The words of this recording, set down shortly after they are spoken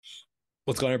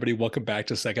What's going on, everybody? Welcome back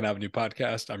to Second Avenue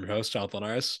Podcast. I'm your host, Jonathan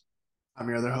Aris. I'm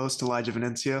your other host, Elijah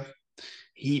Venencia.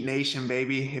 Heat Nation,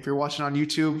 baby. If you're watching on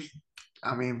YouTube,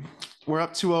 I mean, we're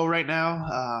up 2-0 right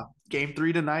now. Game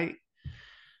three tonight.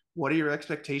 What are your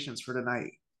expectations for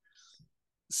tonight?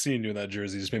 Seeing you in that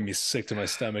jersey just made me sick to my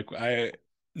stomach. I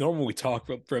normally we talk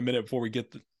for a minute before we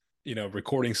get the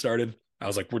recording started. I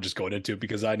was like, we're just going into it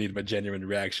because I need my genuine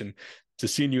reaction to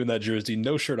seeing you in that jersey.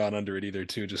 No shirt on under it either,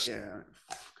 too. Just Yeah,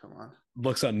 come on.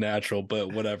 looks unnatural,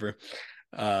 but whatever.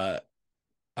 Uh,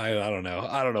 I don't know.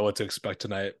 I don't know what to expect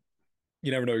tonight.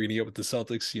 You never know what you're gonna get with the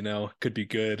Celtics. Could be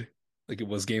good, like it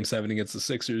was Game 7 against the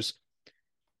Sixers.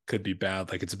 Could be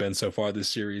bad like it's been so far this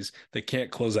series. They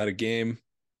can't close out a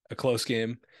close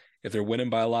game. If they're winning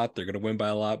by a lot, they're going to win by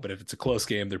a lot. But if it's a close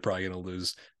game, they're probably going to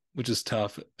lose, which is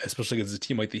tough, especially against a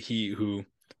team like the Heat, who,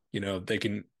 they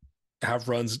can have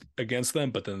runs against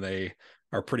them, but then they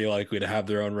are pretty likely to have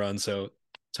their own run. So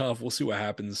tough. We'll see what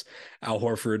happens. Al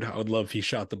Horford, I would love if he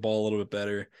shot the ball a little bit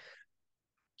better.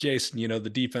 Jason, the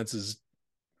defense is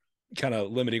kind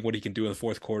of limiting what he can do in the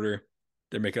fourth quarter.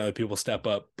 They're making other people step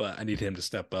up, but I need him to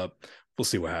step up. We'll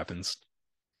see what happens.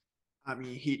 I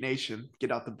mean, Heat Nation,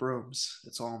 get out the brooms.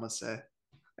 That's all I'm gonna say.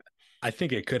 I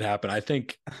think it could happen. I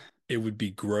think it would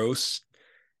be gross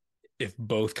if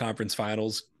both conference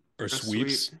finals are A sweep.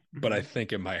 sweeps, but I Mhm.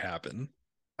 think it might happen.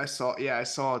 I saw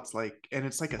it's like, and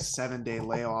it's like a 7-day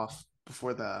layoff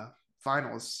before the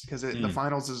finals because the Mm,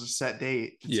 finals is a set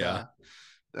date. It's yeah,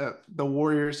 the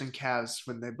Warriors and Cavs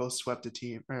when they both swept a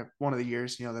team. Or one of the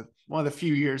years, one of the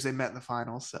few years they met in the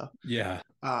finals. So yeah.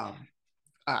 um,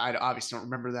 I obviously don't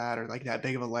remember that or like that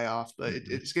big of a layoff, but Mm-mm.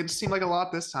 it's going to seem like a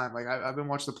lot this time. Like I've been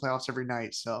watching the playoffs every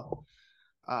night, so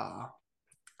uh,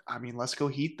 I mean, let's go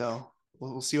Heat though.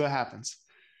 We'll see what happens.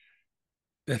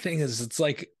 The thing is, it's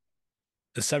like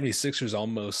the 76ers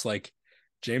almost like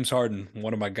James Harden,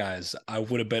 one of my guys. I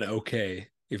would have been okay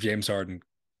if James Harden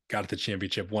got the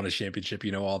championship, won a championship,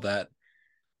 all that.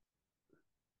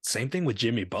 Same thing with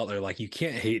Jimmy Butler. Like, you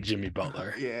can't hate Jimmy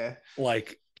Butler. Yeah,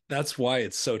 Like, that's why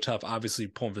it's so tough. Obviously,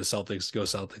 pulling for the Celtics, go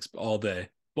Celtics all day.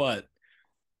 But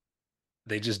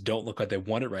they just don't look like they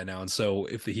want it right now. And so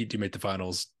if the Heat do make the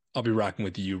finals, I'll be rocking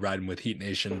with you, riding with Heat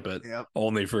Nation, but yep.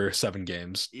 only for 7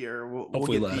 games, Yeah, we'll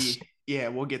hopefully get less. the yeah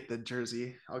we'll get the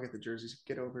jersey. I'll get the jerseys.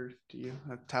 Get over to you,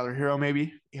 Tyler Hero.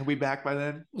 Maybe he'll be back by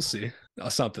then. We'll see.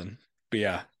 Something. But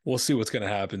yeah, we'll see what's going to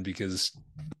happen because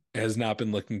it has not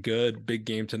been looking good. Big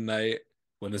game tonight.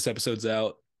 When this episode's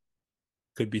out,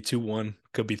 could be 2-1,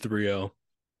 could be 3-0.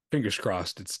 Fingers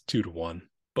crossed it's 2-1,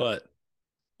 but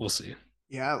we'll see.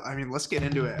 Yeah, I mean, let's get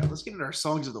into it. Let's get into our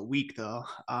songs of the week, though.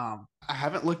 I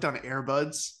haven't looked on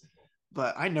Airbuds,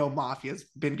 but I know Mafia's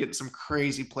been getting some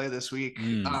crazy play this week.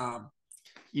 Mm.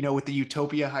 With the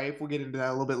Utopia hype, we'll get into that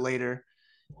a little bit later.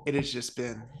 It has just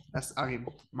been I mean,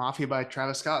 Mafia by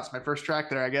Travis Scott's my first track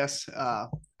there, I guess. I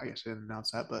guess I didn't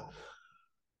announce that, but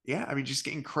yeah, I mean, just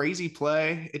getting crazy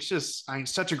play. It's just, I mean,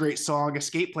 such a great song.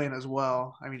 Escape Plan as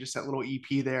well. I mean, just that little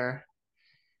EP there.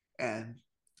 And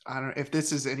I don't know if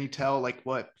this is any tell like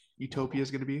what Utopia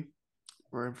is going to be.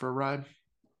 We're in for a ride.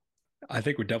 I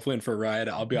think we're definitely in for a ride.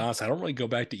 I'll be honest, I don't really go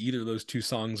back to either of those two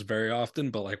songs very often,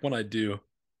 but like when I do,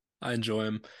 I enjoy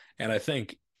them. And I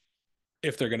think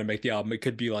if they're going to make the album, it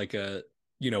could be like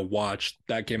Watch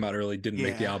that came out early, didn't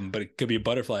make the Yeah. album, but it could be a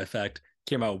Butterfly Effect,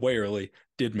 came out way early,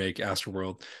 did make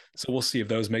Astroworld. So we'll see if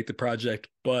those make the project,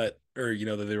 or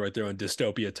that they write their own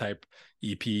dystopia type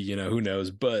EP, who knows.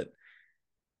 But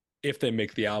if they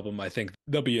make the album, I think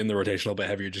they'll be in the rotation a little bit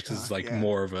heavier just because it's like Yeah.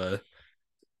 more of a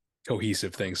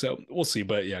cohesive thing. So we'll see.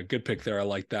 But yeah, good pick there. I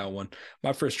like that one.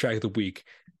 My first track of the week.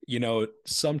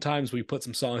 Sometimes we put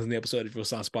some songs in the episode if it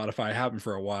was on Spotify. I haven't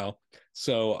for a while.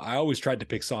 So I always tried to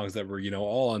pick songs that were,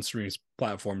 all on streaming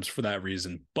platforms for that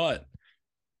reason. But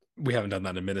we haven't done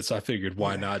that in a minute. So I figured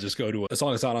why Yeah. not just go to a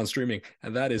song that's not on streaming.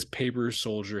 And that is Paper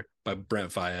Soldier by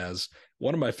Brent Faiyaz.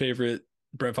 One of my favorite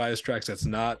Brent Faiyaz tracks that's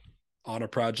not on a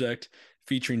project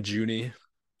featuring Junie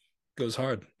goes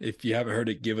hard. If you haven't heard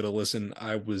it, give it a listen.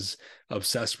 I was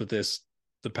obsessed with this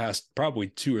the past probably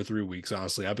 2 or 3 weeks,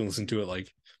 honestly. I've been listening to it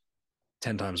like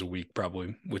 10 times a week,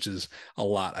 probably, which is a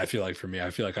lot, I feel like, for me.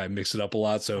 I feel like I mix it up a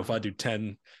lot. So if I do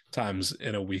 10 times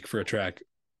in a week for a track,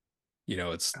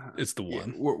 it's the Yeah.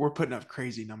 one. We're putting up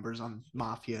crazy numbers on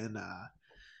Mafia and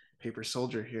Paper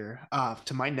Soldier here.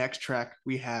 To my next track,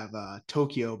 we have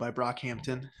Tokyo by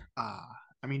Brockhampton. Uh,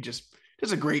 I mean, just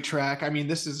a great track. I mean,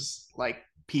 this is like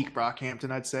peak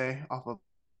Brockhampton, I'd say, off of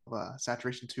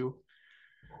Saturation 2.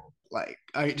 Like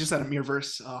I just had a mirror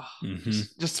verse. Mm-hmm.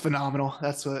 Just phenomenal.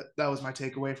 That was my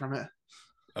takeaway from it.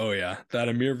 Oh yeah, that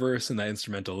Amir verse and that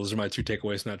instrumental. Those are my two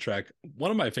takeaways from that track.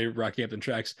 One of my favorite Rockhampton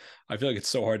tracks. I feel like it's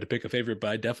so hard to pick a favorite, but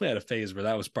I definitely had a phase where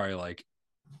that was probably like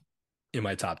in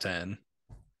my top 10.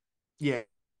 Yeah,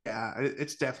 yeah,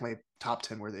 it's definitely top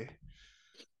 10 worthy.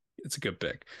 It's a good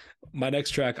pick. My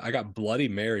next track, I got Bloody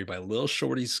Mary by Lil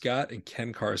Shorty Scott and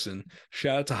Ken Carson.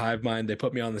 Shout out to Hive Mind. They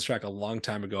put me on this track a long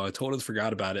time ago. I totally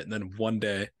forgot about it. And then one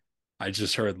day I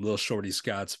just heard Lil Shorty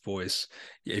Scott's voice.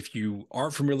 If you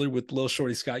aren't familiar with Lil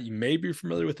Shorty Scott, you may be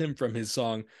familiar with him from his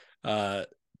song uh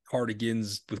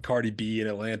Cardigans with Cardi B in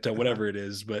Atlanta, Uh-huh. whatever it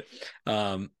is. But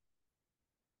um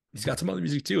he's got some other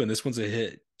music too, and this one's a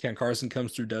hit. Ken Carson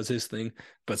comes through, does his thing,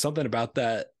 but something about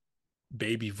that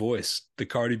baby voice. The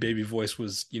Cardi baby voice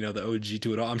was, the OG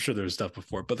to it all. I'm sure there was stuff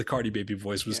before, but the Cardi baby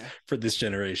voice was Yeah. for this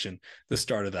generation, the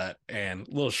start of that. And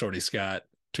Little Shorty Scott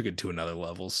took it to another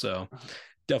level. So Uh-huh.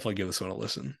 definitely give this one a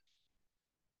listen.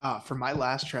 For my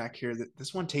last track here,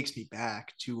 this one takes me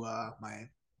back to my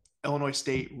Illinois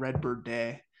State Redbird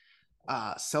Day.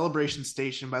 Celebration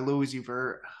Station by Louis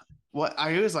Vert. What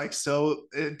I was like so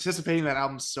anticipating that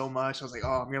album so much. I was like,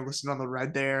 oh, I'm gonna listen on the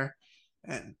red there,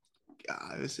 and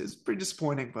it's pretty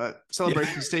disappointing. But Yeah.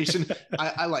 Celebration Station,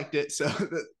 I liked it, so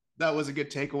that was a good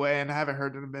takeaway, and I haven't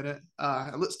heard it in a minute.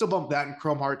 I still bump that in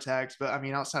Chrome Heart Tags, but I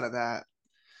mean, outside of that,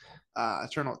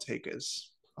 Eternal Take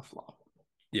is a flop.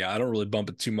 Yeah, I don't really bump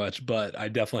it too much, but I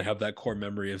definitely have that core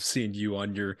memory of seeing you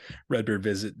on your Redbird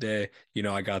visit day.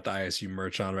 I got the ISU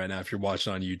merch on right now if you're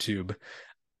watching on YouTube.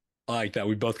 I like that.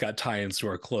 We both got tie-ins to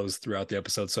our clothes throughout the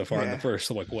episode so far in the Yeah.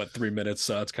 first, like, what, 3 minutes.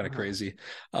 So that's kind of Uh-huh. crazy.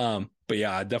 But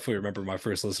yeah, I definitely remember my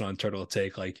first listen on Turtle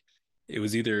Take. Like, it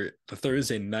was either the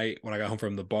Thursday night when I got home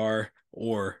from the bar,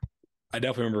 or I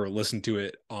definitely remember listening to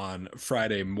it on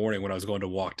Friday morning when I was going to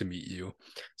walk to meet you.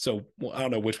 So well, I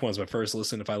don't know which one was my first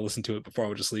listen, if I listened to it before I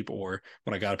went to sleep or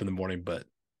when I got up in the morning. But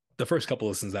the first couple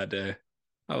listens that day,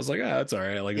 I was like, that's all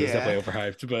right. Like, it was Yeah. definitely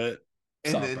overhyped, but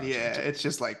And solid then yeah, project. it's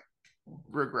just like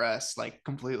regress like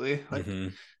completely. Like Hmm.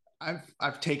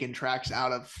 I've taken tracks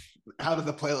out of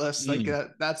the playlist. Like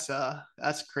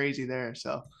that's crazy there.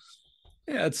 So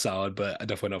Yeah, it's solid, but I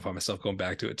definitely don't find myself going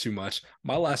back to it too much.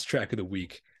 My last track of the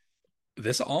week,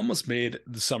 this almost made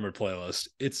the summer playlist.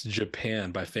 It's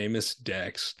Japan by Famous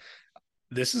Dex.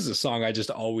 This is a song I just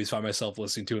always find myself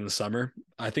listening to in the summer.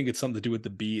 I think it's something to do with the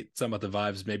beat, something about the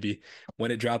vibes, maybe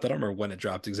when it dropped. I don't remember when it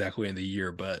dropped exactly in the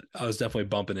year, but I was definitely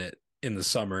bumping it in the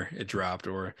summer it dropped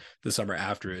or the summer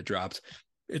after it dropped.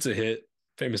 It's a hit.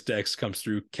 Famous Dex comes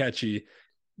through, catchy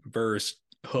verse,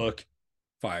 hook,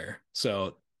 fire.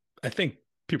 So I think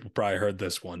people probably heard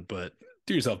this one, but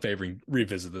do yourself a favor and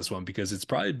revisit this one because it's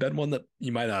probably been one that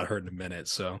you might not have heard in a minute.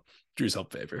 So do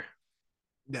yourself a favor.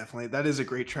 definitely that is a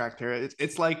great track there.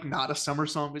 It's like not a summer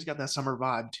song, but it's got that summer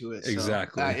vibe to it. So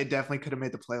Exactly. it definitely could have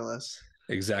made the playlist.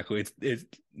 Exactly. It's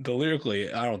the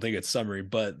lyrically, I don't think it's summary,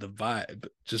 but the vibe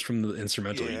just from the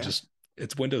instrumental, Yeah.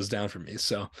 it's windows down for me.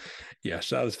 So yeah,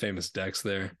 shout out to Famous Dex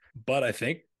there. But I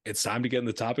think it's time to get in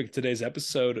the topic of today's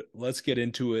episode. Let's get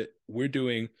into it. We're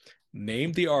doing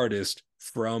name the artist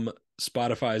from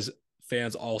Spotify's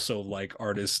fans also like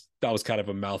artists. That was kind of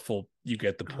a mouthful. You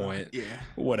get the point. Yeah.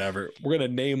 Whatever. We're gonna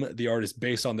name the artist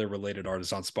based on their related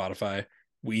artists on Spotify.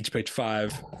 We each picked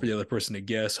five for the other person to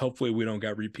guess. Hopefully, we don't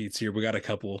got repeats here. We got a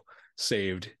couple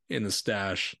saved in the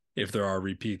stash if there are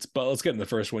repeats. But let's get in the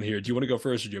first one here. Do you want to go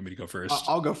first or do you want me to go first?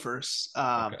 I'll go first.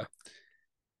 Okay.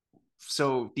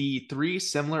 So the three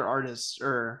similar artists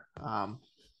or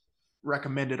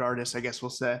recommended artists, I guess we'll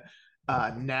say,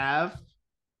 Nav,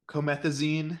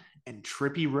 Comethazine, and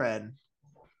Trippy Red.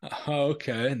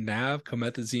 Okay. Nav,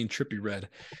 Comethazine, Trippy Red.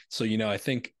 So, I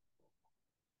think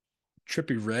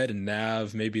Trippy Red and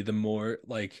Nav, maybe the more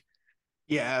like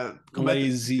Yeah, Cometh.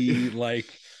 lazy, like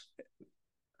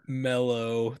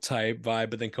mellow type vibe.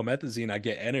 But then Comethazine, I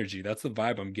get energy. That's the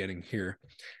vibe I'm getting here.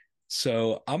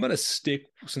 So I'm gonna stick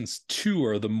since two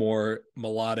are the more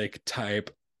melodic type.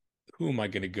 Who am I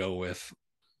gonna go with?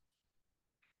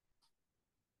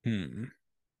 Hmm.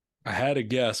 I had a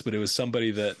guess, but it was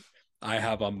somebody that I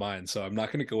have on mine, so I'm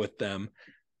not gonna go with them.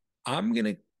 I'm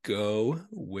gonna go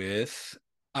with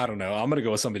I don't know. I'm gonna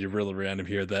go with somebody really random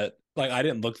here that like I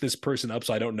didn't look this person up,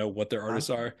 so I don't know what their Huh? artists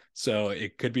are. So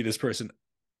it could be this person.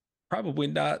 Probably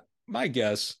not. My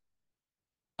guess.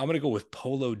 I'm gonna go with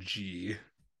Polo G.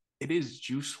 It is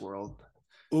Juice World.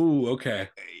 Ooh, okay.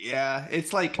 Yeah,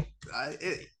 it's like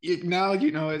now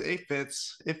you know it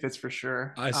fits. It fits for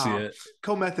sure. I see it.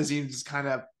 Comethazine is kind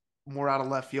of more out of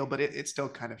left field, but it still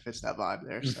kind of fits that vibe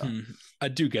there. So I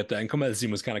do get that. And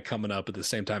Comezine was kind of coming up at the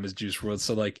same time as Juice WRLD.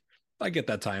 So like I get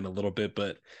that tie in a little bit,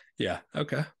 but yeah,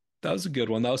 okay. That was a good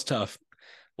one. That was tough.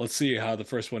 Let's see how the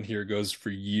first one here goes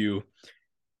for you.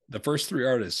 The first three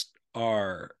artists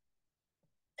are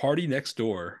Party Next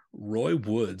Door, Roy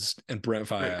Woods, and Brent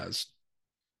Drake. Fayez. Is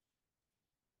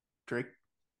Drake.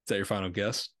 that your final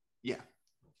guess? Yeah.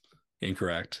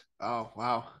 Incorrect. Oh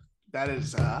wow. That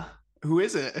is who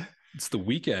is it? It's The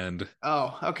Weekend.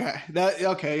 Oh, okay. That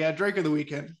okay, yeah, Drake of the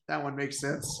Weekend. That one makes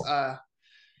sense.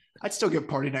 I'd still give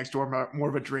Party Next Door more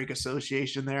of a Drake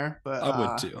association there, but I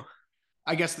would too.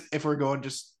 I guess if we're going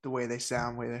just the way they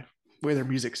sound, way their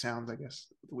music sounds, I guess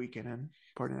the Weekend and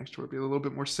Party Next Door would be a little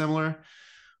bit more similar.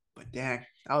 But dang,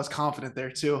 I was confident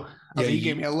there too. I Yeah, was like, he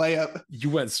gave me a layup. you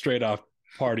went straight off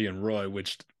Party and Roy,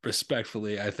 which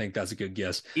respectfully, I think that's a good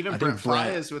guess. Even I Brent think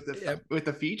Brent, Fayez with yep,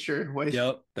 the feature. Wait,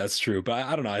 yep, that's true. But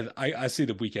I don't know. I see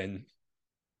the Weekend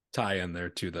tie in there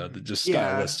too, though. Just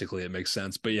yeah. stylistically, it makes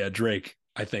sense. But yeah, Drake,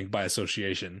 I think by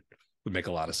association would make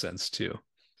a lot of sense too.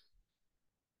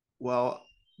 Well,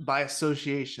 by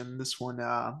association, this one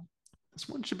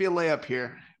should be a layup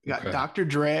here. We got Okay. Dr.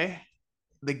 Dre,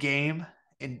 The Game,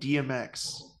 and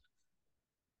DMX.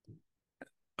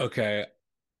 Okay.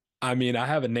 I mean, I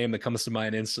have a name that comes to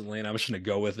mind instantly, and I'm just gonna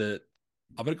go with it.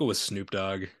 I'm gonna go with Snoop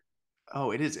Dogg.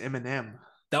 Oh, it is Eminem.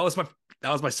 That was my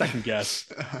that was my second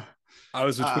guess. I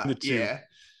was between the two. Yeah.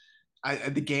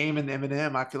 The Game and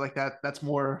Eminem. I feel like that's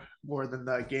more than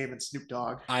The Game and Snoop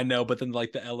Dogg. I know, but then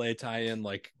like the LA tie-in,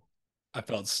 like I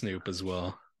felt Snoop as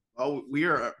well. Oh,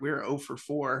 we're 0 for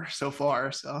 4 so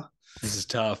far. So This is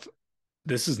tough.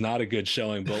 This is not a good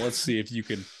showing, but let's see if you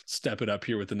can step it up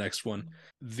here with the next one.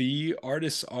 The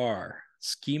artists are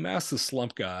Ski Mask the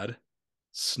Slump God,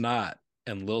 Snot,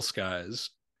 and Lil Skies.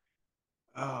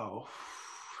 oh,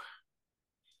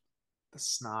 the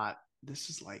Snot. This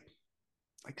is like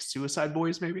Suicide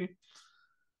Boys, maybe.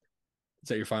 Is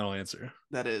that your final answer?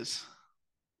 That is.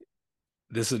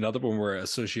 This is another one where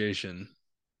association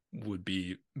would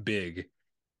be big.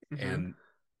 Mm-hmm. And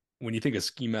when you think of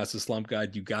Ski Mask the Slump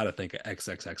God, you got to think of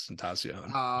XXX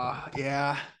Tentacion.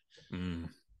 Yeah. Mm.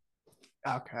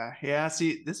 Okay. Yeah.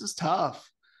 See, this is tough.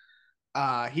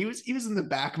 He was in the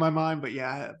back of my mind, but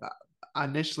yeah,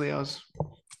 initially I was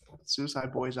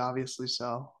Suicide Boys, obviously.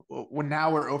 So when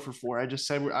now we're 0 for 4. I just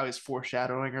said I was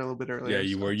foreshadowing her a little bit Yeah, earlier.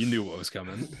 you were. So You knew what was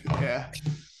coming. yeah,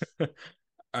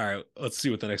 All right, let's see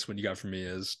what the next one you got for me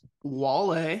is.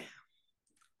 Wale,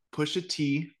 Pusha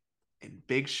T, and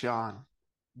Big Sean.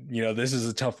 This is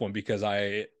a tough one because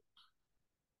I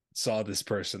saw this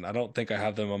person. I don't think I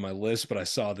have them on my list, but I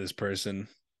saw this person.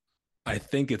 I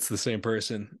think it's the same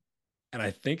person, and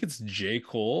I think it's J.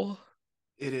 Cole.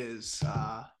 It is.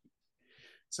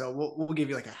 So we'll give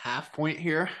you like a half point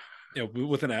here.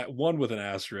 With an one with an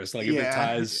asterisk. Like if it Yeah,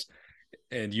 ties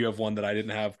and you have one that I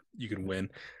didn't have, you can win.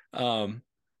 Um,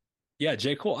 yeah,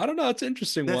 J. Cole. I don't know. It's an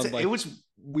interesting that's one. it. It Like was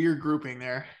weird grouping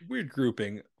there. weird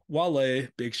grouping. Wale,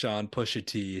 Big Sean, Pusha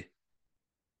T.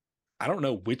 I don't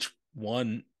know which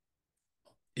one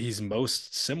he's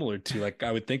most similar to. Like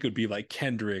I would think it would be like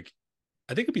Kendrick.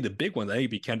 I think it'd be the big one. I think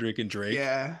it'd be Kendrick and Drake,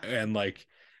 Yeah, and like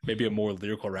maybe a more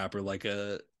lyrical rapper like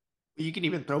a you can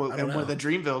even throw I in don't one of know. the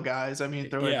Dreamville guys. I mean,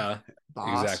 throw in Yeah,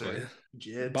 Boss exactly. or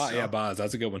Jid. So Boz,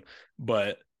 that's a good one.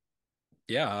 But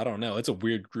yeah, I don't know. It's a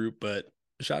weird group, but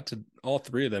shout to all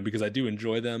three of them because I do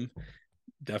enjoy them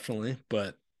definitely.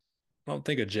 But I don't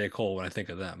think of J. Cole when I think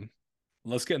of them.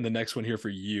 Let's get in the next one here for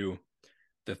you.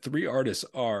 The three artists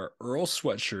are Earl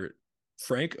Sweatshirt,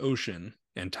 Frank Ocean,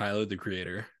 and Tyler the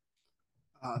Creator.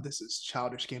 this is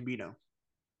Childish Gambino.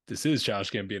 This is Josh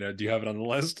Gambino. Do you have it on the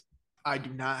list? I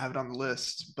do not have it on the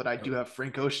list, but I do have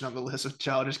Frank Ocean on the list of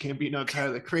Childish Gambino,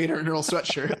 Tyler the Creator, and Earl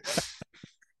Sweatshirt.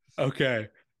 Okay,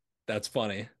 that's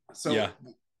funny. Yeah, So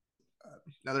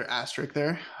another asterisk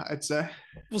there, I'd say.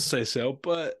 we'll say so,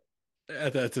 but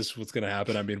that's just what's going to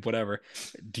happen. I mean, whatever.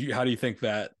 How do you think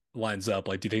that lines up?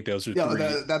 Like, do you think those are Yeah,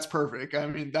 three? that's perfect. I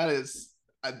mean, that is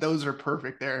those are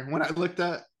perfect there. When I looked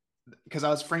at because I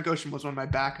was Frank Ocean was one of my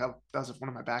backup. That was one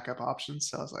of my backup options.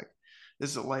 So I was like, this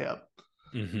is a layup.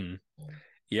 Hmm.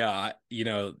 Yeah,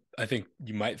 I think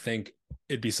you might think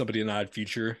it'd be somebody in Odd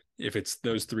Future if it's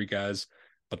those three guys,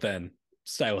 but then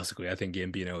stylistically, I think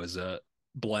Gambino is a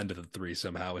blend of the three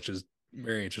somehow, which is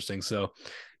very interesting. So,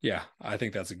 yeah, I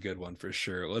think that's a good one for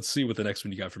sure. Let's see what the next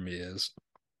one you got for me is.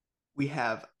 We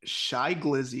have Shy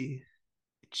Glizzy,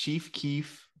 Chief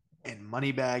Keef, and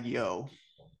Moneybag Yo.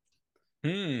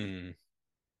 Hmm.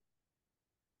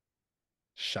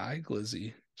 Shy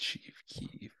Glizzy, Chief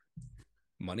Keef,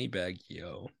 Moneybag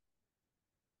Yo.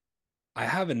 I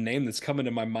have a name that's coming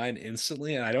to my mind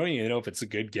instantly, and I don't even know if it's a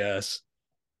good guess.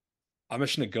 I'm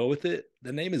just gonna go with it.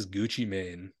 The name is Gucci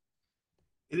Mane.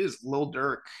 It is Lil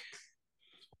Durk.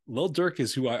 Lil Durk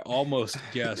is who I almost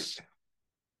guessed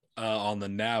on the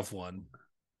Nav one,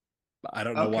 I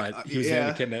don't know Okay. why he was the only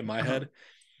Yeah. kid in my Uh-huh. head.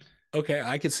 Okay,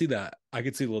 I could see that. I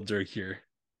could see Lil Durk here.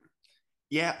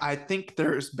 Yeah, I think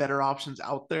there's better options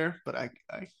out there, but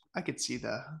I could see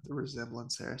the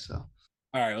resemblance there. So,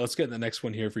 All right, let's get the next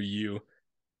one here for you.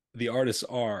 The artists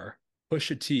are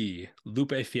Pusha T,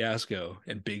 Lupe Fiasco,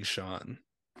 and Big Sean.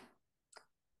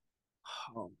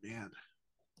 oh man,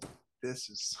 this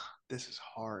is this is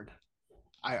hard.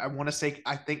 I want to say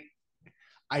I think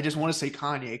I just want to say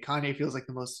Kanye. Kanye feels like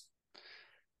the most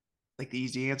like the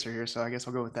easy answer here, so I guess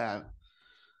I'll go with that.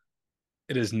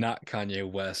 It is not Kanye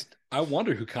West. I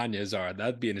wonder who Kanye's are.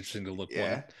 That'd be an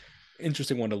Yeah.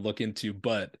 interesting one to look into,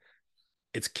 but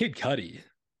it's Kid Cudi.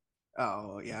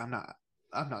 Oh yeah,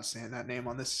 I'm not saying that name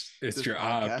on It's this your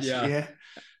op. podcast. Yeah. Yeah.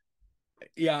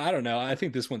 Yeah, I don't know. I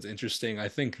think this one's interesting. I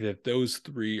think that those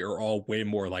three are all way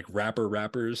more like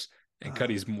rappers, and Uh,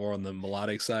 Cudi's more on the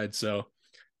melodic side. So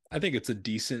I think it's a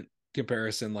decent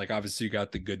comparison. Like obviously you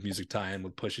got the good music tie-in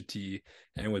with Pusha T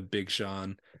and with Big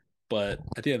Sean, but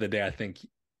at the end of the day, I think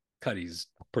Cudi's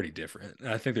pretty different. And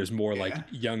I think there's more like yeah.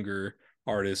 younger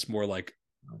artists, more like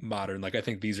modern. Like I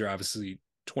think these are obviously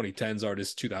 2010s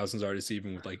artists, 2000s artists,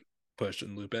 even with like Push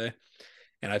and Lupe.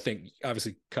 And I think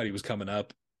obviously Cudi was coming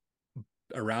up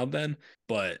around then,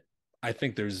 but I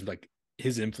think there's like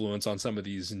his influence on some of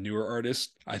these newer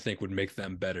artists, I think would make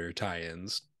them better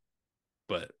tie-ins.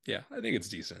 But yeah, I think it's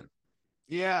decent.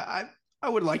 Yeah, I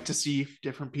would like to see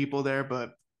different people there,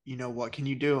 but what can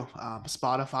you do?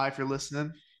 Spotify, if you're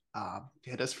listening,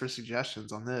 hit us for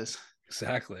suggestions on this.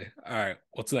 Exactly. All right.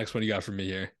 What's the next one you got for me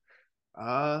here?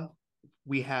 Uh,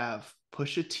 we have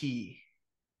Pusha T,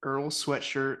 Earl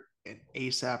Sweatshirt, and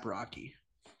ASAP Rocky.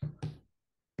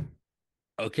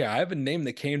 Okay, I have a name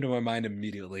that came to my mind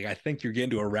immediately. I think you're getting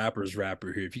to a rapper's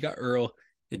rapper here. If you got Earl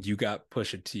and you got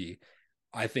Pusha T,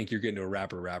 I think you're getting to a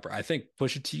rapper. I think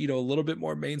Pusha T, a little bit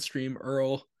more mainstream.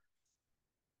 Earl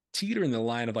teeter in the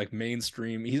line of like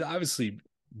mainstream. He's obviously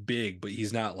big, but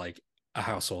he's not like a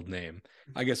household name.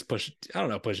 I guess I don't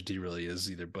know if Pusha T really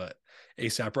is either, but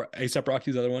ASAP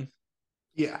Rocky's the other one.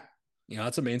 Yeah,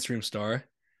 That's a mainstream star.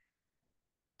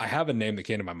 I have a name that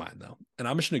came to my mind though, and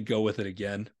I'm just gonna go with it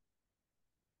again.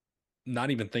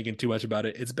 Not even thinking too much about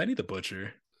it. It's Benny the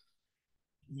Butcher.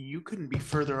 you couldn't be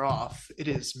further off. It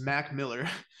is Mac Miller.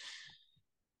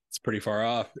 It's pretty far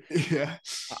off. Yeah.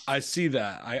 I see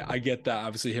that. I get that.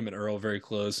 Obviously, him and Earl very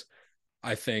close.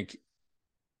 I think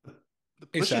The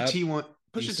ASAP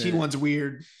Pusha T decent. one's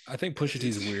weird. I think Pusha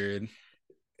T's weird.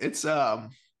 It's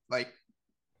like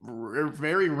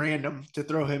very random to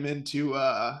throw him into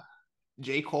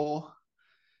J. Cole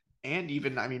and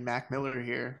even I mean Mac Miller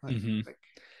here. Hmm Like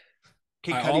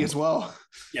Kid I Cudi all as well.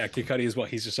 Yeah, Kid Cudi as well.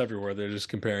 He's just everywhere. They're just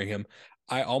comparing him.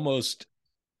 I almost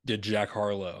did Jack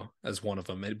Harlow as one of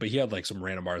them, but he had like some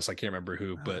random artists. I can't remember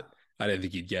who, but I didn't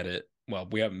think he'd get it. Well,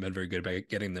 we haven't been very good about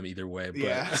getting them either way, but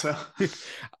Yeah, so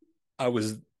I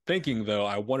was thinking though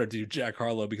I wanted to do Jack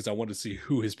Harlow because I wanted to see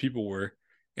who his people were.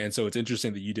 And so it's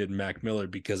interesting that you did Mac Miller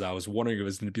because I was wondering if it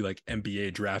was going to be like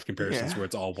NBA draft comparisons yeah. where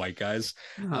it's all white guys.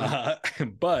 Uh, Uh,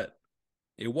 but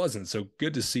it wasn't. So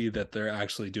good to see that they're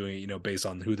actually doing it, based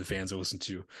on who the fans listen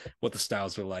to, what the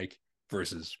styles are like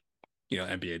versus,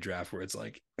 NBA draft where it's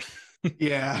like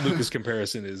yeah. Lucas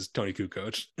comparison is Tony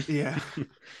Kukoc. Yeah.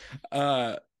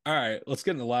 All right, let's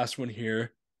get in the last one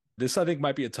here. This I think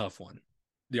might be a tough one.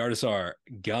 The artists are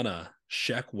Gunna,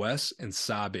 Sheck West, and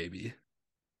Saw Baby.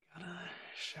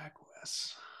 Shaq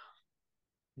West.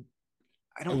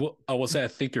 I I don't will say I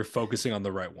think you're focusing on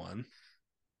the right one.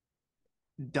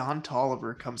 Don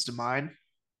Tolliver comes to mind.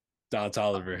 Don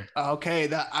Toliver. Okay,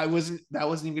 that wasn't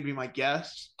even gonna be my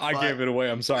guess, I but gave it away.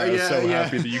 I'm sorry. I was yeah, so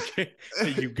happy yeah.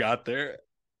 that you got there.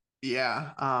 Yeah.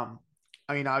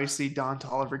 I mean, obviously Don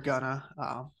Tolliver, Gunna,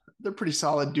 they're a pretty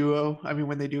solid duo. I mean,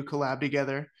 when they do collab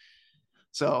together.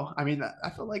 So, I mean, I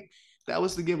feel like that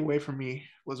was the giveaway for me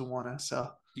was Wanna. So,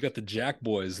 You got the Jack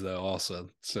Boys though, also.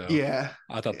 So yeah,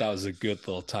 I thought that yeah, was a good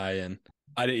little tie-in.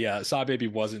 I did, yeah. Saw Baby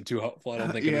wasn't too helpful, I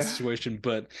don't think, in this yeah, situation,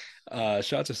 but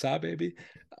shout out to Saw Baby.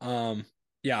 Um,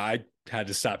 yeah, I had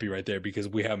to stop you right there because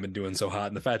we haven't been doing so hot,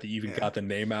 and the fact that you even yeah, got the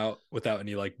name out without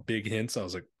any like big hints, I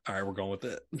was like, all right, we're going with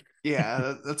it.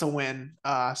 yeah. That's a win.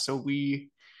 So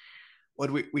we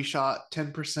shot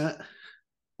 10%.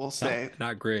 We'll Not say,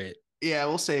 not great. yeah,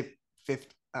 we'll say 50.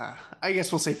 I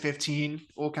guess we'll say 15.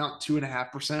 We'll count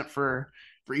 2.5% for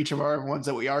each of our ones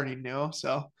that we already know.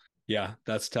 So, Yeah,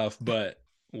 that's tough, but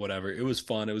whatever. It was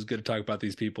fun. It was good to talk about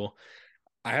these people.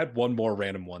 I had one more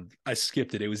random one. I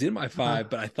skipped it. It was in my five,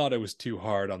 but I thought it was too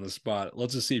hard on the spot.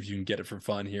 Let's just see if you can get it for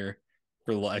fun here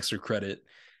for a little extra credit.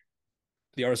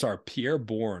 The artists are Pierre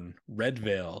Bourne, Red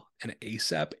Veil, and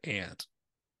ASAP Ant.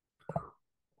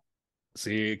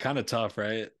 See, kind of tough,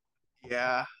 right?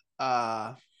 Yeah.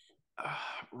 Uh,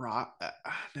 Rock.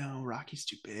 No, Rocky's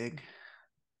too big.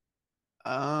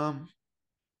 Um,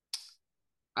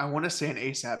 I want to say an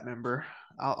ASAP member.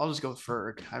 I'll just go with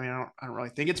Ferg. I mean, I don't really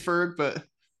think it's Ferg, but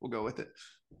we'll go with it.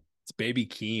 It's Baby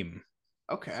Keem.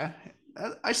 Okay,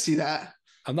 I see that.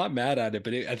 I'm not mad at it,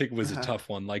 but I think it was a Uh, tough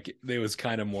one. Like it was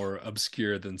kind of more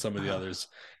obscure than some of the uh, others.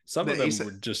 Some the of them ASAP.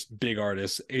 were just big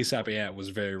artists. ASAP Ant was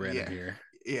very random Yeah, here.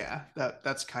 yeah.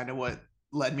 That's kind of what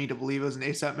led me to believe it was an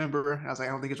ASAP member. I was like,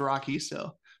 I don't think it's Rocky,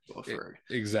 so go with Ferg.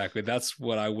 Exactly. That's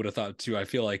what I would have thought too. I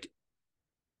feel like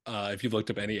if you looked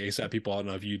up any ASAP people, I don't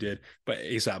know if you did, but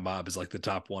ASAP Mob is like the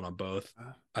top one on both.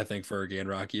 Uh, I think Fergie and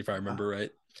Rocky, if I uh, remember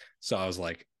right. So I was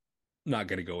like, not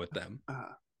gonna go with them. uh,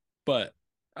 But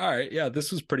all right, yeah,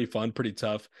 this was pretty fun, pretty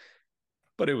tough.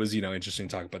 But it was, interesting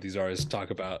to talk about these artists, talk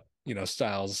about,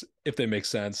 styles, if they make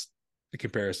sense, the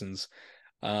comparisons.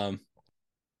 Um,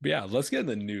 but yeah, let's get in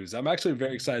the news. I'm actually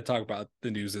very excited to talk about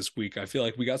the news this week. I feel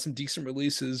like we got some decent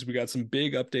releases, we got some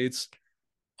big updates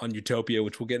on Utopia,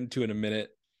 which we'll get into in a minute.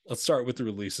 Let's start with the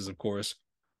releases, of course.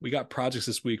 We got projects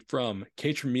this week from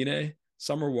K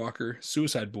Summer Walker,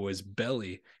 Suicide Boys,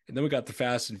 Belly, and then we got the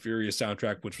Fast and Furious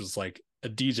soundtrack, which was like a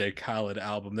DJ Khaled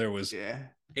album. There was yeah.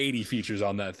 80 features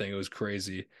on that thing. It was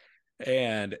crazy.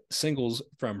 And singles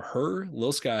from Her,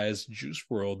 Lil Skies, Juice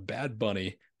World, Bad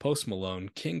Bunny, Post Malone,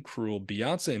 King Cruel,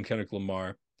 Beyonce and Kendrick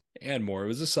Lamar, and more. It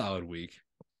was a solid week.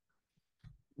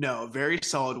 No, very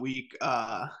solid week.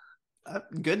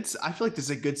 Good. I feel like this is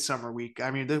a good summer week.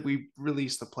 I mean, that we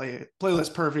released the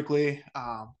playlist perfectly.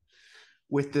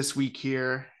 With this week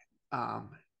here, um,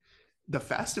 the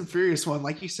Fast and Furious one,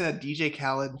 like you said, DJ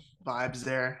Khaled vibes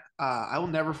there. I will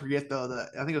never forget though that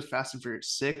I think it was Fast and Furious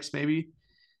 6, maybe.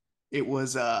 It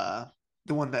was the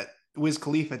one that Wiz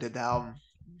Khalifa did the album.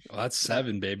 Well, that's That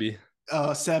 7, baby.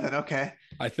 seven, okay.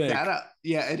 I That think.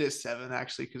 yeah, it is seven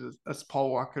actually because that's Paul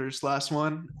Walker's last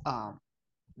one.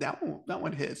 That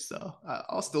one hits though.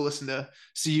 I'll still listen to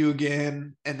 "See You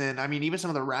Again," and then I mean even some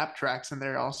of the rap tracks in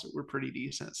there also were pretty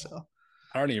decent. So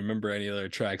I don't even remember any other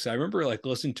tracks. I remember like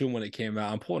listening to them when it came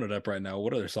out. I'm pulling it up right now.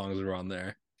 What other songs were on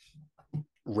there?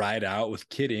 Ride Out with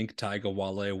Kid Ink, Tyga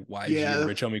Wale, YG, and yeah,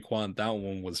 Rich Homie Quan. That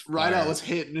one was Ride Out fire. was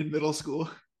hitting in middle school.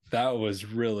 That was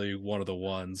really one of the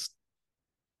ones.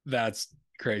 That's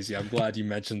crazy. I'm glad you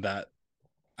mentioned that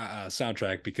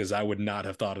soundtrack because I would not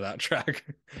have thought of that track.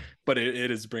 But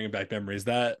it is bringing back memories.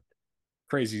 That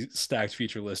crazy stacked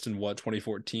feature list in what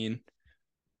 2014?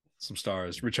 Some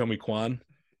stars. Rich Homie Quan,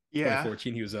 Yeah,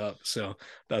 2014. He was up. So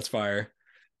that's fire.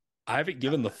 I haven't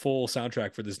given the full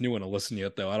soundtrack for this new one a listen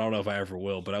yet, though. I don't know if I ever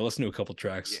will, but I listened to a couple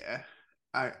tracks.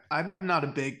 yeah. I'm not a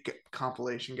big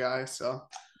compilation guy, so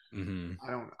Hmm.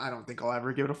 I don't think I'll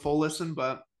ever give it a full listen.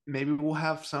 But maybe we'll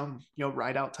have some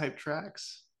Ride Out type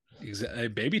tracks. Exactly.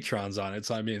 Babytron's on it,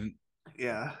 so I mean,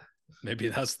 Yeah, maybe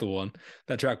that's the one.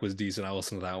 That track was decent. I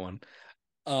listened to that one.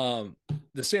 Um,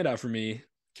 the standout for me,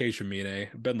 K Mine.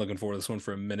 I've been looking forward to this one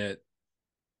for a minute.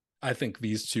 I think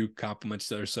these two complement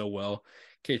each other so well.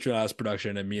 K-Tron's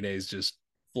production and Mine's just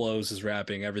flows, his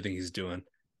rapping, everything he's doing.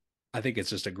 I think it's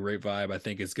just a great vibe. I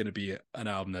think it's going to be an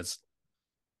album that's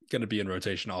going to be in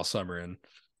rotation all summer, and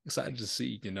excited to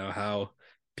see how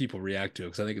people react to it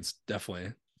because I think it's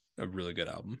definitely a really good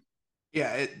album.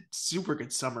 yeah. Super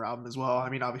good summer album as well. I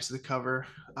mean, obviously the cover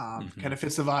Hmm. kind of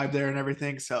fits the vibe there and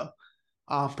everything. So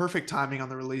perfect timing on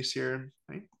the release here.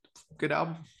 I mean, good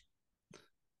album.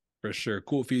 For sure.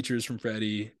 Cool features from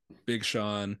Freddie, Big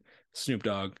Sean, Snoop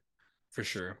Dogg, for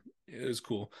sure. It was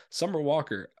cool. Summer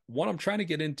Walker, one I'm trying to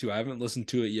get into. I haven't listened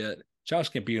to it yet.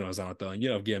 Josh Gambino's on it though, and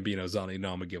if Gambino's on it, I'm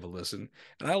gonna give a listen.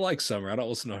 And I like Summer. I don't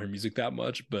listen to her music that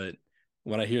much, but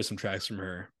when I hear some tracks from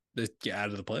her, they get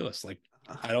added to the playlist. Like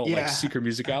I don't like Yeah, seek her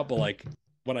music out, but like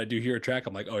when I do hear a track,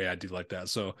 I'm like, oh yeah, I do like that.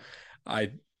 So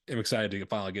I am excited to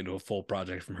finally get into a full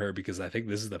project from her because I think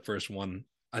this is the first one.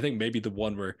 I think maybe the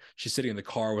one where she's sitting in the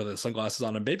car with the sunglasses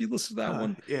on and maybe listen to that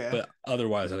one. yeah. But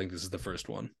otherwise, I think this is the first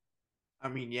one. I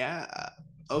mean, yeah.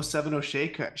 Oh 07 Oh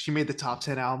Shake, she made the top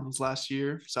 10 albums last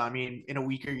year. So, I mean, in a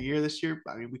weaker year this year,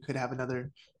 I mean, we could have another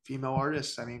female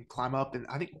artist. I mean, climb up. And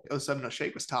I think oh 07 Oh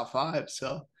Shake was top five.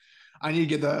 So, I need to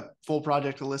get the full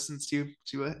project to listen to,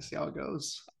 see how it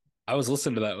goes. I was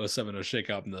listening to that 070 Shake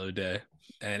album the other day,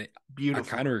 and I kind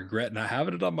Beautiful. of regret not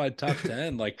having it on my top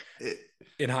 10. Like it,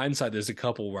 in hindsight, there's a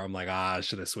couple where I'm like, I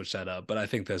should have switched that up. But I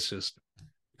think that's just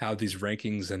how these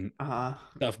rankings and uh,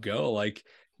 stuff go. Like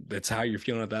that's how you're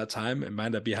feeling at that time. It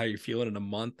might not be how you're feeling in a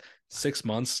month, 6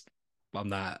 months. I'm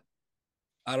not,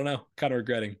 I don't know, kind of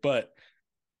regretting, but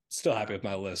still happy uh, with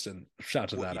my list. And shout out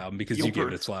to well, that album because you'll you gave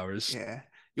it its flowers. yeah,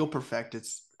 you'll perfect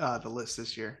its the list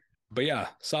this year. But yeah,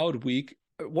 solid week.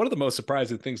 One of the most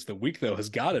surprising things of the week though has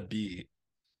got to be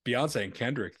Beyonce and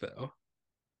Kendrick though.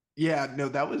 Yeah, no,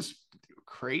 that was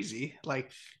crazy.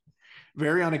 Like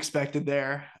very unexpected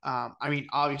there. I mean,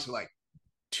 obviously, like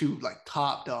two like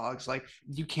top dogs. Like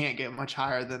you can't get much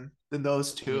higher than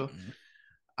those two.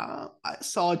 Mm-mm.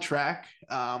 Solid track.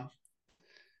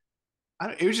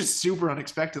 It was just super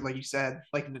unexpected, like you said.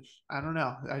 Like I don't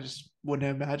know. I just wouldn't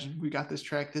have imagined we got this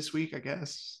track this week. I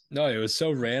guess. No, it was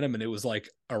so random, and it was like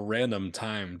a random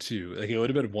time too. Like it would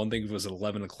have been one thing if it was at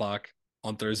 11 o'clock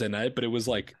on Thursday night, but it was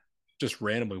like just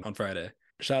randomly on Friday.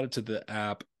 Shout out to the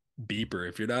app Beeper.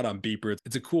 If you're not on Beeper,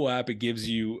 it's a cool app. It gives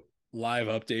you live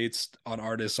updates on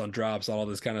artists, on drops, on all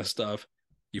this kind of stuff.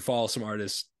 You follow some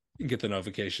artists and get the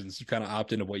notifications. You kind of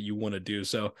opt into what you want to do.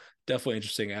 So definitely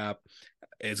interesting app.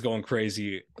 It's going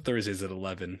crazy. Thursdays at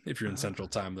 11. If you're in Central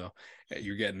Time though,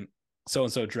 you're getting so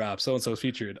and so dropped, so and so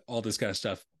featured, all this kind of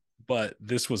stuff. But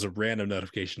this was a random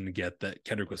notification to get that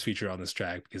Kendrick was featured on this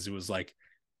track because it was like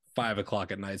 5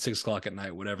 o'clock at night, 6 o'clock at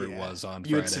night, whatever it Yeah, was on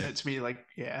you had sent Friday. it to me. Like,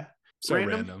 yeah, So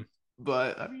random, random.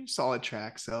 but I mean, solid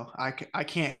track. So I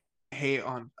can't hate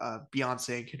on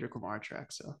Beyonce and Kendrick Lamar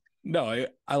track. So No,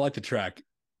 I like the track.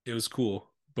 It was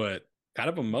cool, but kind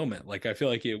of a moment. Like I feel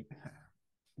like it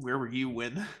where were you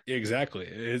when? exactly.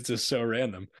 It's just so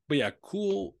random. But yeah,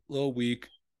 cool little week.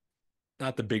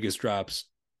 Not the biggest drops,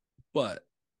 but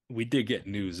we did get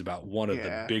news about one of the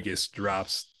Yeah, biggest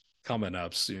drops coming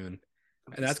up soon.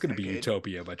 of And this that's going to be decade.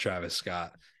 Utopia by Travis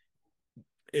Scott.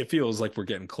 It feels like we're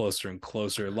getting closer and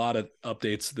closer. A lot of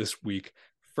updates this week.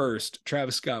 First,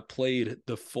 Travis Scott played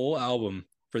the full album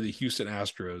for the Houston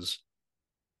Astros.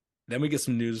 Then we get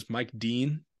some news. Mike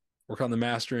Dean work on the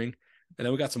mastering, and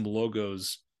then we got some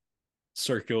logos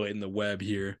circulating the web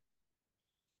here.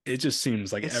 It just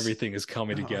seems like It's everything is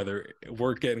coming together.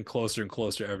 We're getting closer and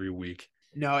closer every week.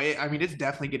 no, I mean it's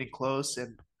definitely getting close,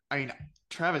 and I mean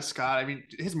Travis Scott. I mean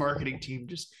his marketing team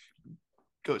just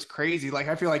goes crazy. Like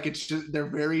I feel like it's just they're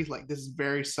very like this is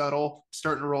very subtle,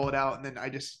 starting to roll it out, and then I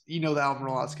just the album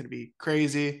rollout's going to be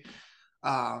crazy.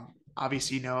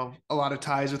 Obviously, a lot of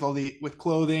ties with all the with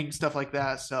clothing stuff like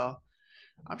that. So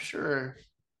I'm sure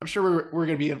we're going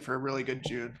to be in for a really good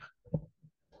June.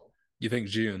 You think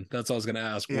June? That's what I was going to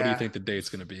ask. What do you Yeah. think the date's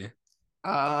going to be?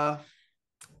 Uh,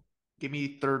 Give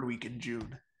me third week in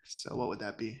June. So what would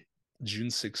that be? June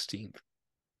 16th.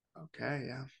 Okay,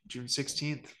 yeah, June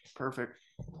 16th. Perfect.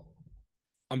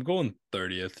 I'm going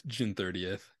 30th, June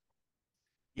 30th.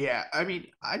 Yeah, I mean,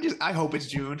 I hope it's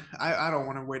June. I don't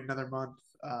want to wait another month.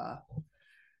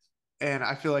 And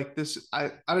I feel like this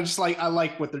I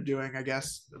like what they're doing, I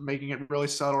guess, making it really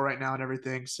subtle right now and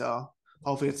everything. So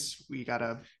hopefully we got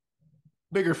a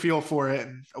bigger feel for it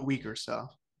in a week or so.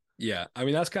 Yeah, I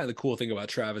mean that's kind of the cool thing about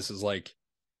Travis is like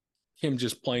him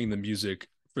just playing the music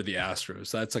for the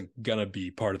Astros. That's like gonna be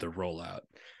part of the rollout.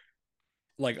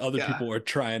 Like other Yeah. people are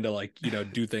trying to like,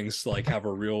 do things to like have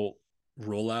a real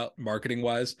rollout marketing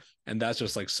wise. And that's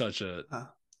just like such a, Huh.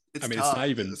 I It's mean, it's not tough.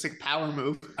 even, It's like a power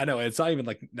move. I know it's not even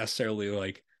like necessarily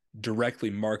like directly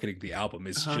marketing the album.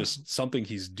 It's Uh-huh. just something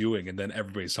he's doing and then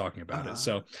everybody's talking about it. Uh-huh.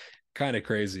 So kind of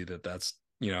crazy that that's,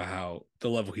 how the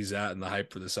level he's at and the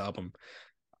hype for this album.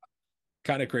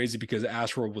 Kind of crazy because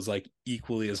Astroworld was like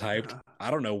equally as hyped. Uh-huh.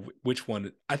 I don't know which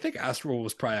one. I think Astroworld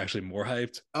was probably actually more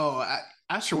hyped. Oh,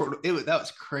 Astroworld, that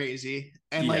was crazy,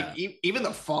 and like Yeah. even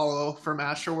the follow from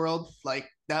Astroworld, like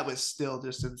that was still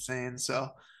just insane. So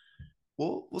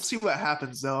we'll see what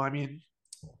happens, though. I mean,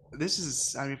 this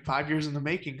is 5 years in the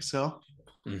making. So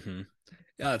Hmm.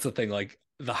 Yeah, that's the thing. Like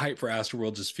the hype for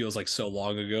Astroworld just feels like so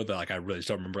long ago that like I really just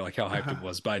don't remember like how hyped it uh,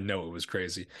 was, but I know it was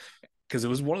crazy because it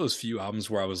was one of those few albums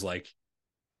where I was like,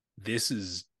 this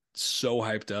is so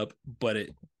hyped up, but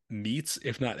it meets,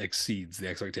 if not exceeds, the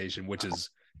expectation, which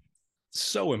is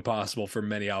so impossible for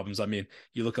many albums. I mean,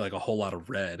 you look at like a whole lot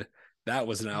of Red. That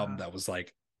was an album that was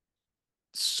like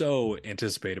so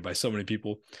anticipated by so many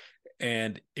people,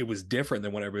 and it was different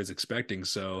than what everybody was expecting.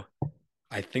 So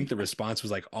I think the response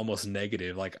was like almost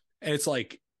negative. Like, and it's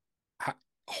like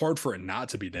hard for it not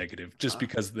to be negative just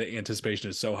because the anticipation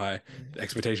is so high, the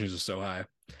expectations are so high.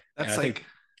 And that's I think like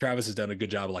Travis has done a good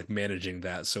job of like managing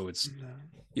that. So it's,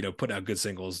 putting out good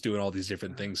singles, doing all these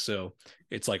different things. So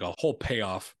it's like a whole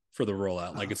payoff for the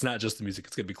rollout. Like it's not just the music,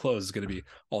 it's going to be closed. It's going to be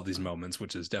all these moments,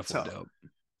 which is definitely so. dope.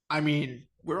 I mean,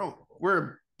 we're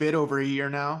a bit over a year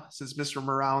now since Mr.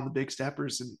 Morale and the Big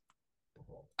Steppers, and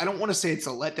I don't want to say it's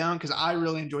a letdown because I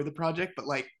really enjoyed the project, but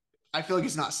like I feel like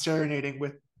it's not serenading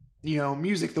with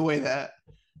music the way that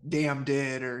Damn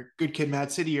did or Good Kid,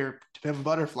 Mad City or To Pimp a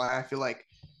Butterfly. I feel like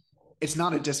it's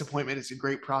not a disappointment. It's a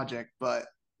great project, but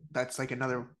that's like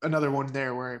another one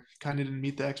there where it kind of didn't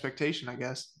meet the expectation, I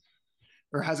guess,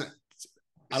 or hasn't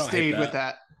I don't hate stayed with that.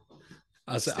 that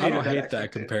I say I stayed with don't that hate that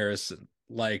expectation. comparison.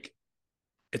 Like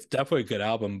it's definitely a good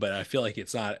album, but I feel like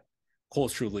it's not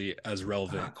culturally as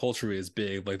relevant, Uh, culturally as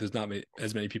big. Like there's not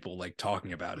as many people like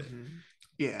talking about it. mhm.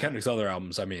 Yeah, Kendrick's other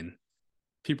albums, I mean,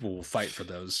 people will fight for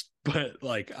those, but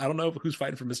like I don't know who's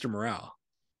fighting for Mr. Morale.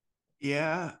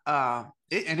 yeah,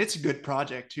 and it's a good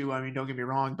project too. I mean, don't get me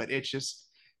wrong, but it's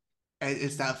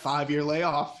that 5 year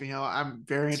layoff. I'm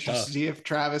very It's interested to tough. see if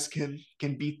Travis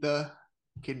can beat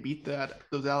that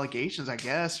those allegations, I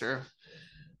guess. Or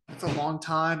it's a long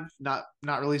time not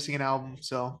releasing an album,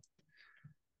 so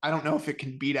I don't know if it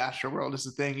can beat Astroworld is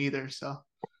the thing either. So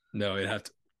No, it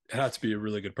have to be a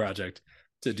really good project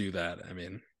to do that. I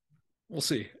mean, we'll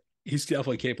see. He's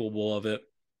definitely capable of it.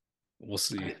 We'll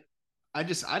see. I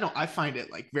I find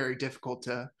it like very difficult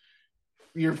to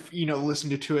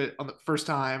listening to it on the first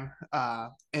time,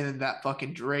 and then that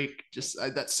fucking Drake just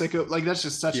that sicko, like that's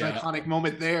just such an Yeah, iconic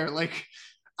moment there. Like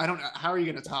I don't know how are you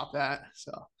gonna top that.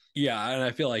 So yeah, and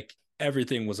I feel like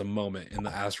everything was a moment in the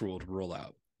Astroworld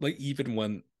rollout. Like even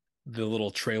when the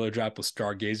little trailer drop was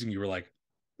stargazing, you were like,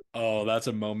 "Oh, that's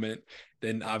a moment."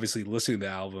 Then obviously listening to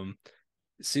the album,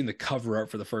 seeing the cover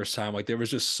art for the first time, like there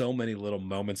was just so many little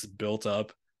moments built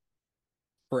up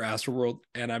for Astroworld.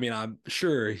 And I mean, I'm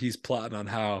sure he's plotting on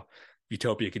how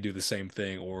Utopia could do the same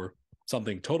thing or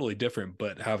something totally different,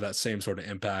 but have that same sort of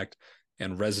impact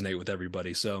and resonate with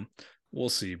everybody. So we'll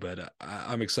see. But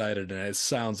I'm excited, and it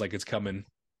sounds like it's coming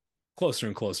closer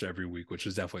and closer every week, which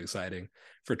is definitely exciting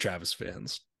for Travis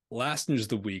fans. Last news of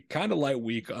the week, kind of light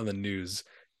week on the news.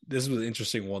 This was an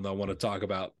interesting one that I want to talk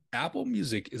about. Apple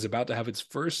Music is about to have its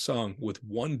first song with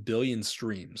 1 billion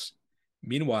streams.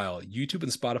 Meanwhile, YouTube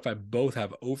and Spotify both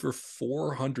have over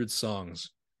 400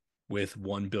 songs with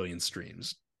 1 billion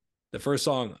streams. The first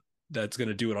song that's going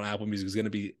to do it on Apple Music is going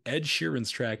to be Ed Sheeran's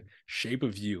track, Shape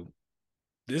of You.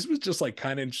 This was just like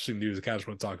kind of interesting news. I kind of just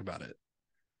want to talk about it.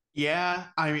 yeah,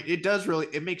 I mean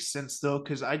it makes sense though,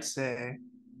 because I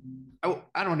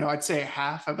don't know, I'd say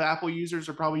half of Apple users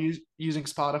are probably using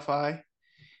Spotify,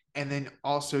 and then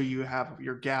also you have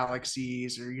your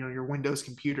Galaxies or your Windows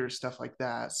computers, stuff like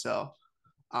that. So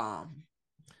um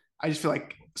I just feel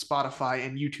like Spotify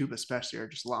and YouTube especially are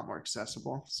just a lot more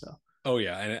accessible. So Oh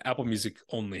yeah, and Apple Music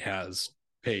only has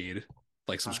paid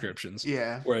like subscriptions,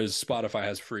 yeah, whereas Spotify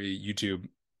has free, YouTube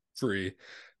free.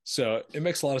 So it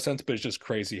makes a lot of sense, but it's just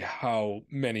crazy how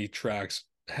many tracks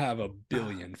have a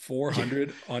billion, four yeah,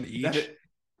 hundred on each. that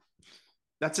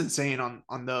that's insane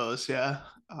on those. Yeah,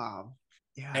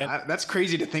 And that's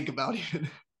crazy to think about even.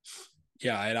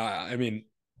 yeah, and I mean,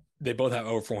 they both have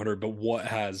over 400, but what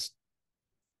has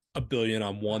a billion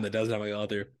on one that doesn't have the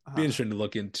other? Be Uh, interesting to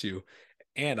look into.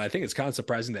 And I think it's kind of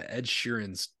surprising that Ed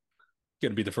Sheeran's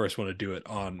going to be the first one to do it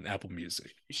on Apple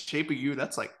Music. Shape of You,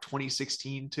 that's like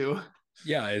 2016 too.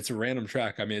 Yeah, it's a random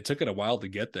track. I mean, it took it a while to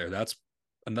get there. That's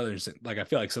another like I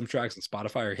feel like some tracks on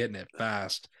Spotify are hitting it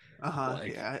fast.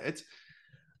 Like, Yeah,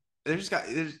 there's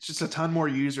just a ton more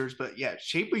users, but yeah,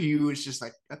 Shape of You is just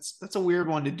like that's a weird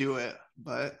one to do it,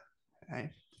 but hey,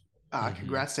 mhm.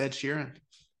 congrats to Ed Sheeran.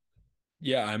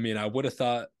 Yeah, I mean, I would have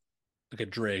thought like a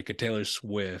Drake, a Taylor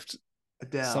Swift,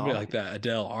 somebody Adele. like that,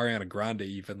 Adele, Ariana Grande,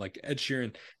 even like Ed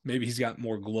Sheeran. Maybe he's got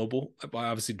more global. Well,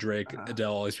 obviously, Drake, uh,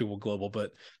 Adele, all these people global,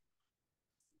 but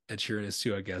Ed Sheeran is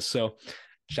too, I guess. So,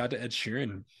 shout out to Ed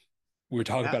Sheeran. We were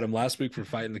talking about yeah. him last week for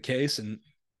fighting the case, and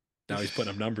now he's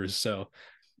putting up numbers. So,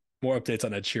 more updates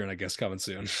on Ed Sheeran, I guess, coming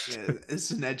soon. Yeah,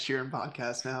 it's an Ed Sheeran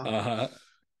podcast now. uh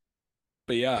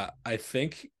But yeah, I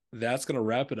think that's going to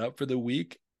wrap it up for the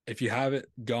week. If you haven't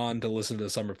gone to listen to the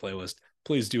summer playlist,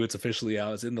 please do. It's officially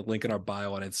out. It's in the link in our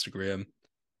bio on Instagram.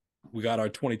 We got our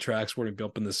 20 tracks we're going to be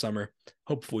up in the summer.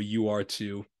 Hopefully, you are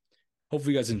too.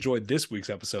 Hopefully, you guys enjoyed this week's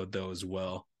episode, though, as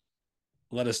well.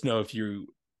 Let us know if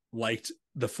you liked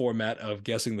the format of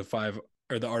guessing the five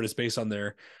or the artists based on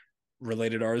their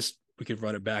related artists. We could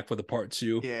run it back with a part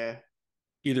two. Yeah,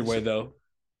 Either this way, though,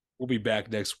 we'll be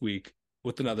back next week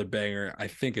with another banger. I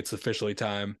think it's officially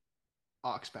time.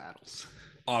 Ox battles.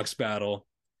 Ox Battle.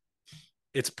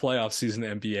 It's playoff season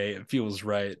NBA. It feels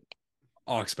right.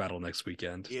 Ox Battle next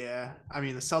weekend. Yeah, I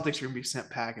mean the Celtics are gonna be sent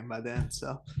packing by then,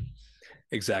 so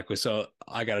Exactly. So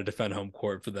I got to defend home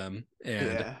court for them and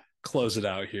yeah, close it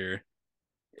out here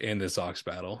in this Ox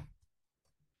Battle.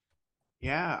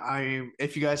 yeah. I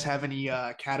If you guys have any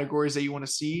categories that you want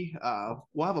to see,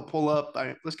 we'll have a pull up.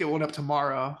 Let's get one up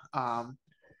tomorrow.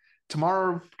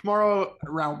 Tomorrow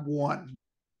around 1.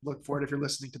 Look for it if you're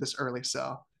listening to this early.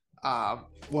 So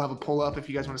We'll have a pull up if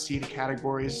you guys want to see any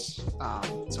categories.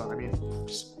 So I mean,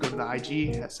 just go to the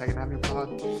IG at Second Avenue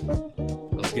Pod.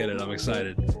 Let's get it. I'm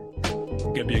excited.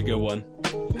 Gonna be a good one.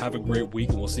 Have a great week,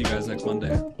 and we'll see you guys next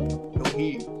Monday. Go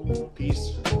Heat.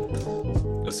 Peace.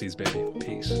 Go Seas, baby.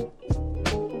 Peace.